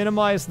 We're gonna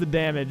minimize the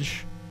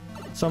damage.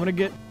 So I'm gonna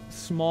get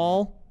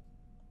small.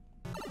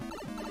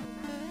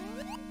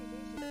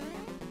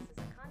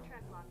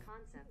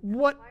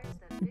 What?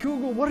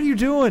 Google, what are you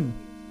doing?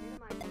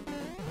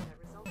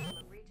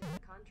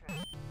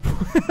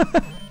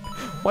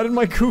 Why did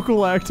my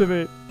Google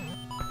activate?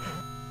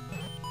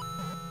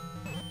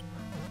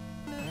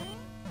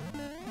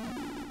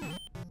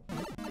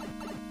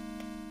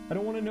 I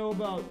don't want to know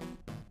about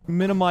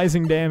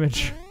minimizing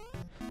damage.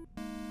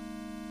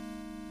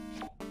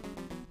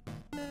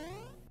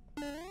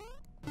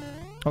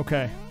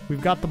 Okay,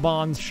 we've got the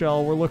bonds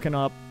shell, we're looking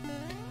up.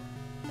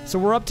 So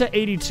we're up to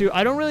 82.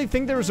 I don't really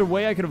think there was a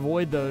way I could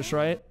avoid those,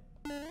 right?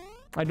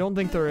 I don't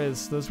think there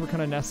is. Those were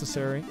kind of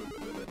necessary.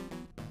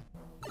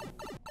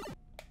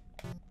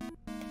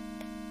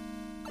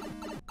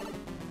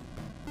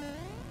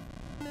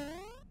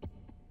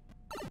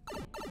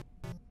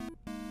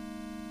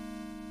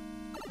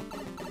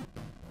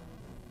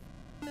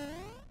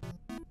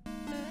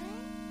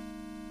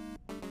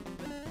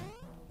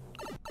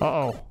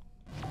 Uh-oh.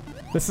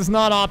 This is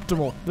not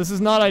optimal. This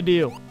is not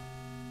ideal.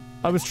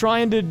 I was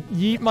trying to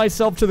yeet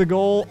myself to the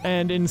goal,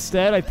 and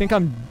instead, I think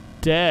I'm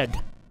dead.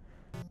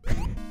 We're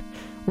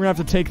gonna have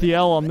to take the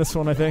L on this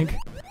one, I think.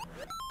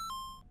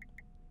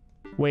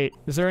 Wait,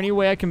 is there any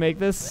way I can make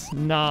this?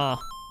 Nah.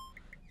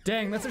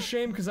 Dang, that's a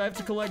shame, because I have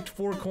to collect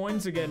 4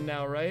 coins again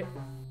now, right?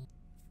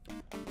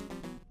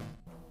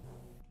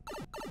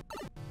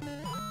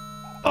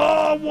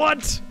 Oh,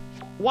 what?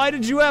 Why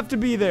did you have to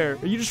be there?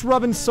 Are you just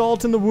rubbing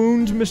salt in the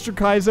wound, Mr.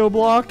 Kaizo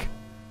Block?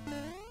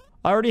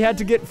 I already had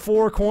to get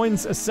 4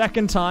 coins a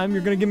second time.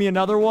 You're gonna give me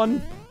another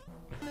one?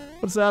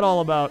 What's that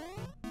all about?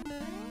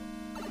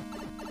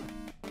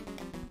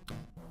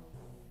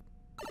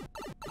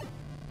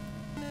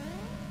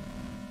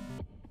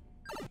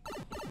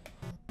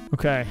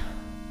 Okay.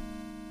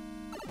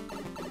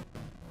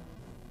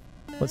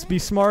 Let's be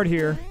smart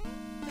here.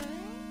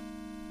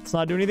 Let's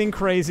not do anything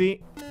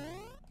crazy.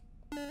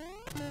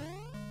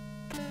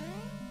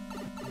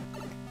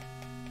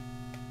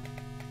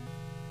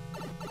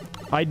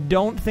 I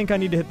don't think I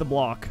need to hit the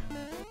block.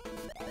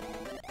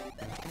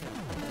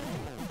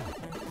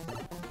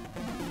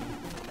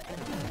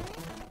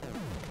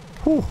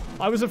 Whew.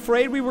 I was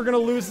afraid we were gonna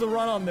lose the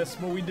run on this,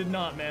 but we did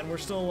not, man. We're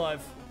still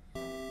alive.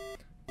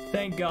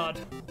 Thank God.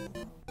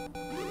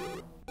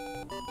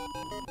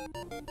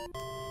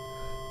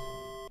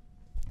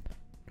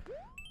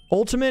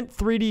 Ultimate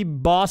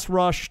 3D Boss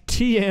Rush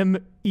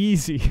TM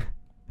Easy.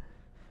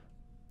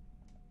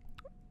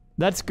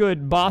 That's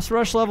good. Boss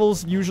Rush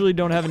levels usually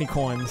don't have any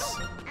coins.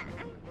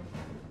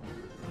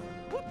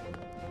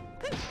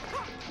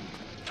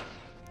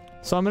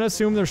 So I'm gonna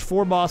assume there's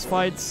 4 boss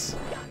fights,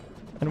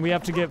 and we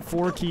have to get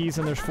 4 keys,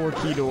 and there's 4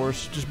 key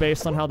doors, just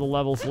based on how the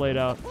level's laid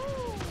out.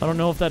 I don't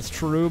know if that's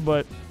true,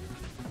 but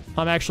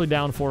I'm actually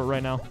down for it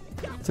right now.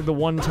 It's like the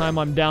one time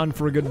I'm down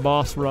for a good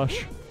boss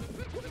rush.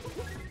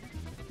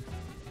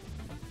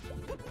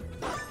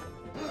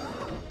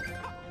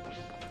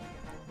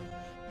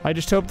 I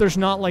just hope there's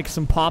not like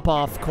some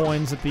pop-off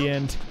coins at the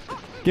end.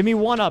 Give me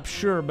 1-up,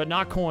 sure, but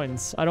not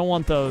coins. I don't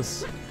want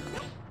those.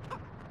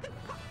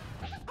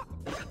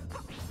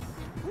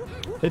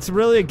 It's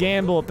really a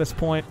gamble at this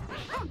point.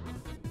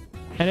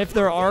 And if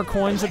there are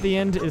coins at the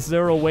end, is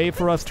there a way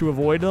for us to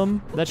avoid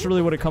them? That's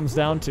really what it comes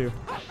down to.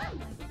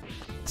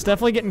 It's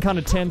definitely getting kind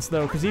of tense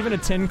though, because even a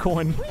 10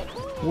 coin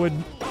would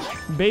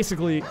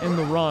basically end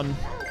the run.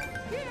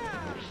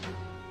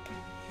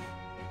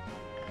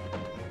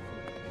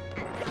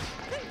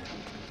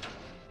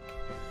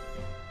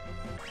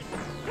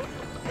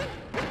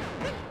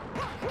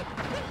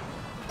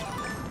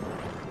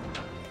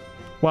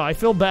 Wow, I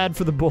feel bad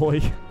for the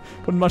bully.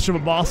 Wasn't much of a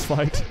boss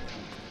fight.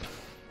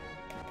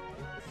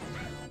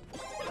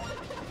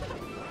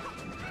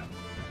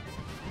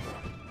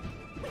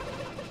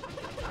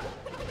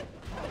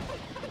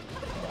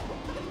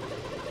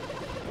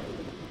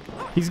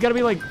 He's got to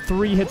be like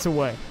 3 hits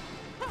away.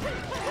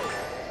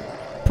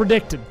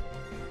 Predicted.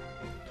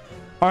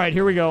 Alright,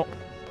 here we go.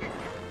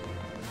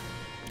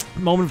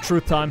 Moment of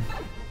truth time.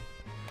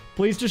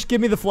 Please just give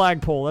me the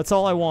flagpole. That's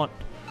all I want.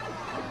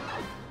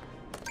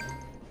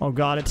 Oh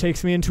god, it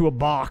takes me into a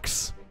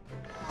box.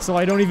 So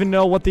I don't even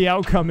know what the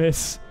outcome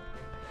is.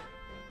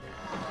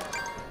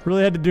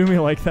 Really had to do me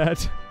like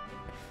that.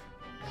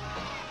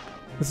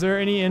 Is there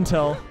any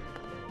intel?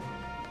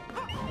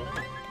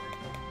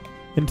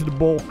 Into the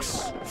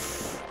box.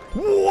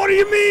 What do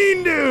you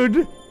mean,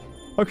 dude?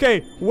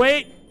 Okay,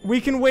 wait.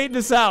 We can wait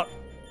this out.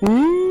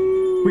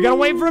 We gotta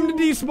wait for him to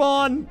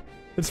despawn.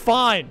 It's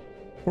fine.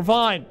 We're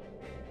fine.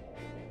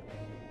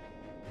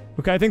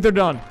 Okay, I think they're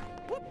done.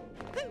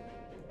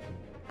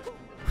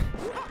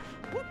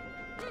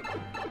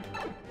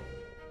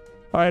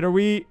 Alright, are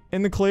we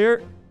in the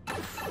clear?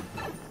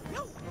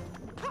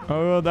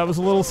 Oh, that was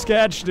a little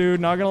sketch, dude.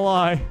 Not gonna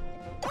lie.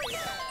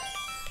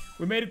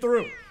 We made it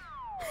through.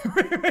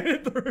 We made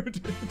it through,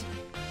 dude.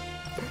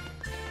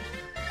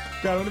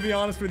 God, I'm gonna be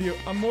honest with you.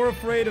 I'm more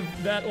afraid of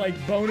that, like,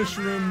 bonus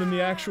room than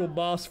the actual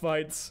boss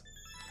fights.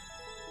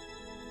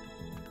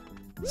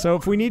 So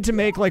if we need to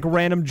make, like,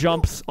 random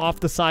jumps off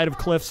the side of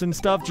cliffs and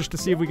stuff just to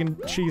see if we can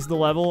cheese the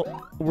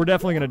level, we're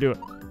definitely gonna do it.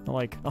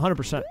 Like,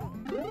 100%.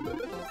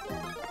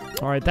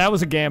 Alright, that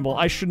was a gamble.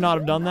 I should not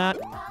have done that,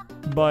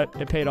 but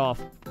it paid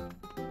off.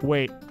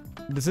 Wait.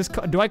 Does this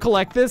do I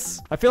collect this?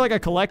 I feel like I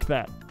collect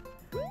that.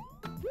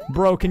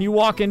 Bro, can you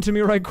walk into me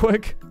right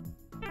quick?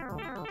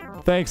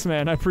 Thanks,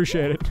 man. I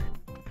appreciate it.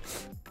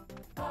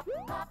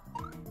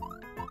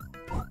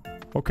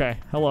 Okay,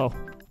 hello.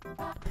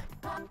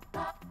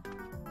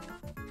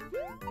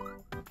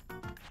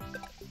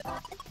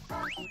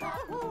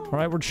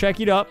 Alright, we're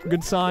checking up.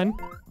 Good sign.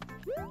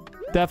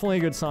 Definitely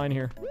a good sign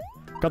here.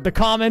 God, the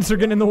comments are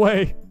getting in the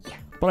way.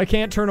 But I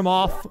can't turn them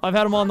off. I've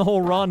had them on the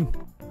whole run.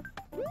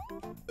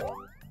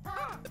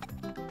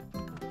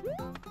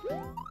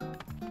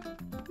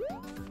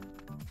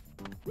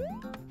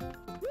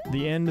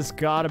 The end has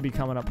got to be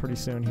coming up pretty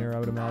soon here, I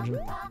would imagine.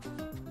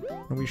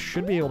 And we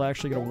should be able to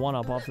actually get a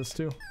 1-up off this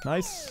too.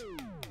 Nice.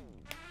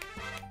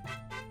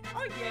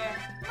 Oh yeah.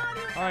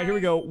 Alright, here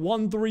we go.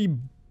 1-3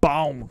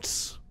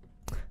 bounce.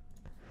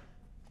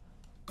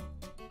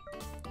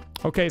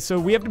 Okay, so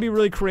we have to be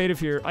really creative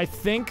here. I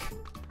think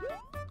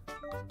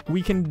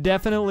we can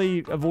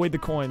definitely avoid the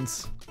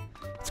coins.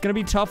 It's gonna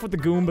be tough with the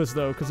Goombas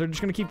though, because they're just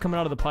gonna keep coming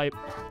out of the pipe.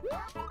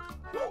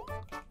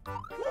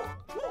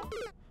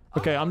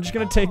 Okay, I'm just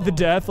gonna take the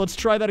death. Let's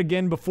try that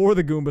again before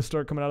the Goombas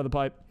start coming out of the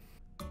pipe.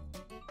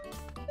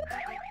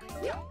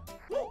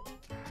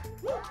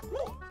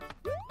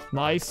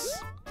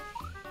 Nice.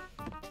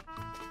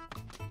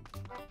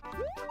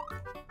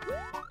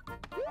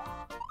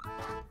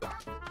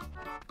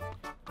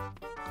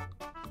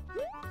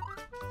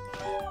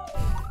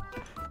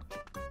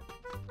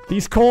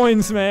 These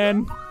coins,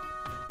 man.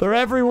 They're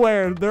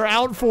everywhere. They're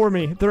out for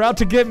me. They're out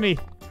to get me.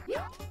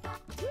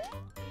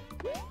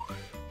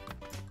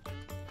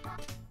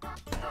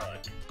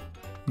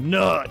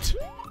 Nut.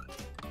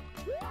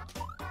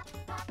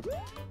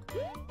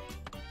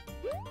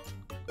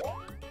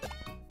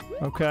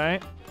 Okay.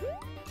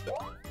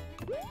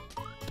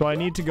 Do I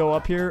need to go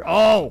up here?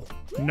 Oh!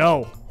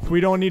 No.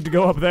 We don't need to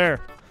go up there.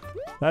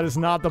 That is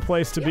not the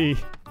place to be.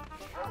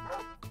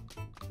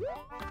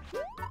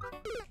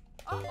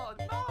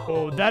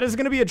 Oh, that is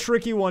gonna be a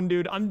tricky one,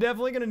 dude. I'm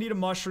definitely gonna need a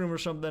mushroom or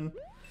something.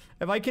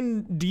 If I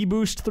can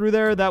deboost through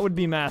there, that would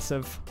be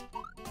massive.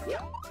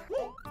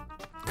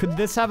 Could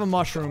this have a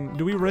mushroom?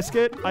 Do we risk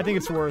it? I think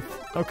it's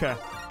worth. Okay.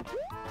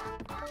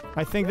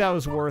 I think that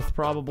was worth,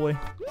 probably.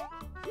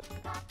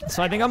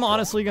 So I think I'm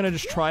honestly gonna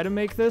just try to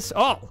make this.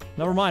 Oh!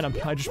 Never mind,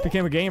 I just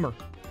became a gamer.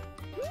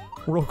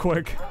 Real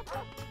quick.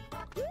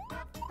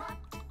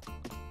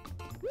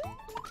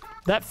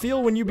 That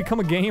feel when you become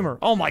a gamer.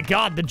 Oh my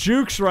god, the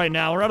jukes right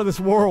now are out of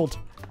this world.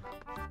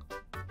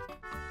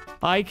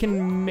 I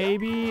can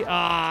maybe,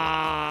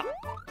 oh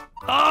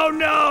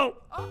no!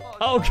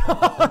 Oh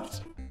god!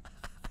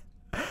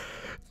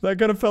 That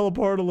kind of fell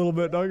apart a little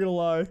bit, not gonna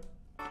lie.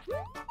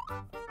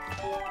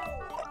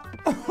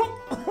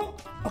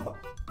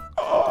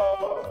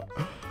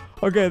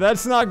 Okay,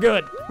 that's not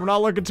good. We're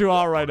not looking too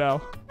hot right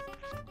now.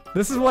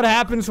 This is what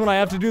happens when I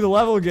have to do the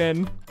level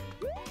again.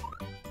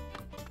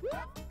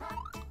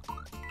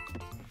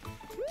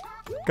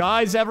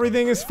 Guys,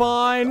 everything is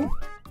fine.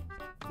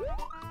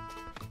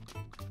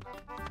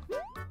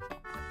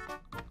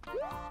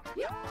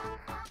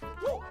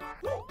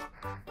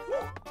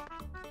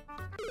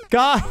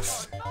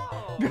 Guys!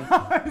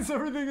 Guys,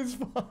 everything is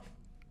fine.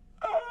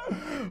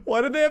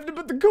 Why did they have to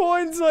put the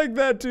coins like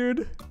that,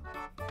 dude?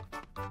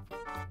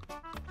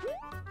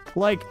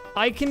 Like,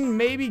 I can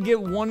maybe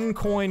get 1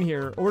 coin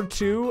here, or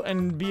 2,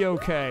 and be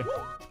okay.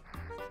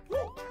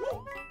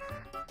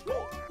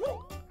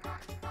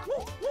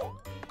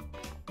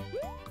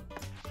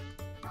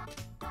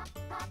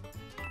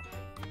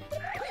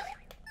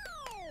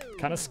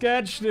 Kinda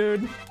sketch,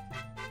 dude.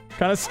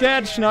 Kinda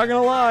sketch, not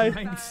gonna lie.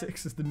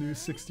 96 is the new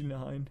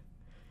 69.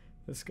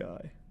 This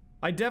guy.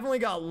 I definitely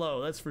got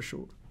low, that's for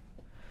sure.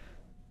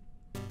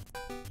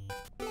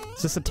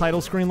 Is this a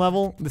title screen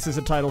level? This is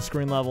a title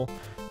screen level.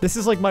 This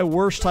is like my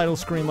worst title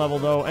screen level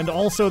though, and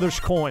also there's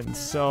coins,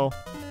 so...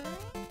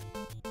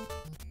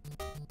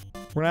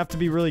 We're gonna have to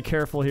be really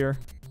careful here.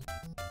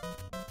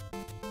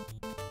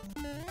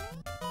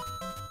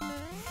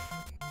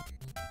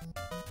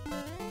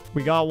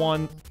 We got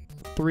 1.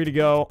 3 to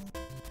go.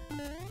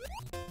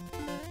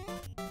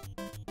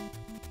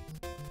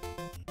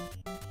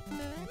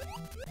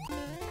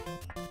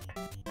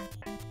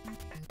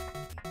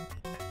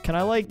 Can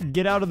I, like,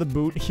 get out of the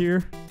boot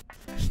here?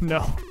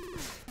 No.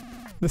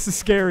 This is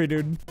scary,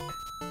 dude.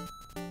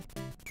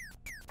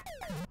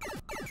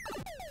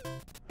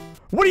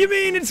 What do you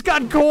mean it's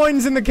got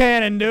coins in the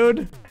cannon,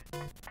 dude?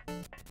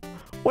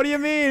 What do you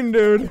mean,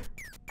 dude?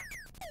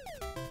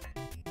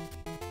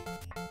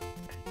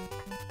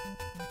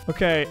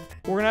 Okay,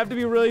 we're gonna have to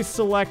be really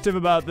selective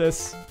about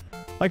this.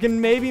 I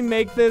can maybe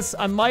make this.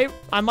 I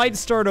might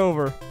start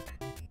over.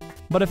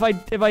 But if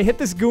I hit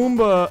this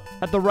Goomba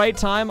at the right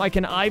time, I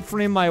can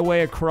iframe my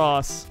way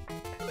across.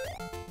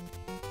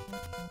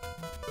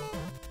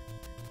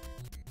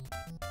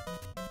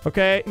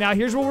 Okay, now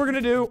here's what we're gonna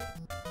do.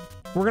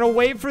 We're gonna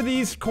wait for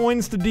these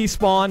coins to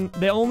despawn.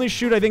 They only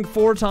shoot, I think,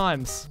 4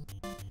 times.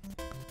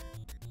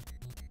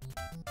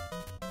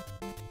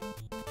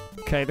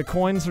 Okay, the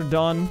coins are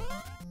done.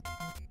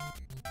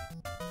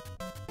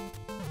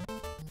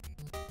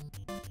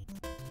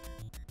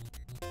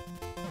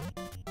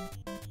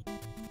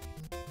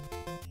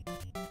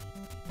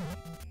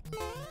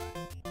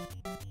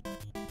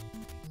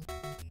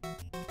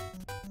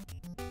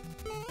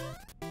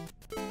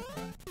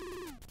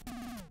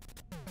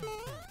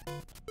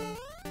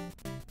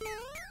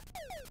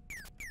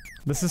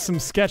 This is some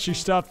sketchy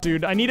stuff,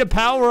 dude. I need a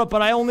power-up,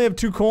 but I only have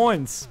 2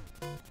 coins.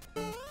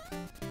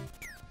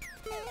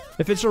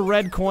 If it's a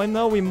red coin,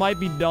 though, we might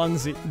be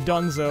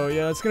dunzo.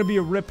 Yeah, that's gonna be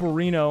a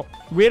ripperino.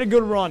 We had a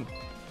good run.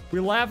 We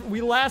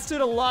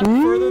lasted a lot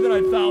further than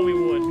I thought we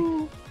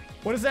would.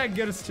 What does that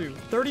get us to?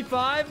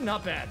 35?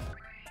 Not bad.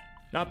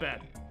 Not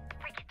bad.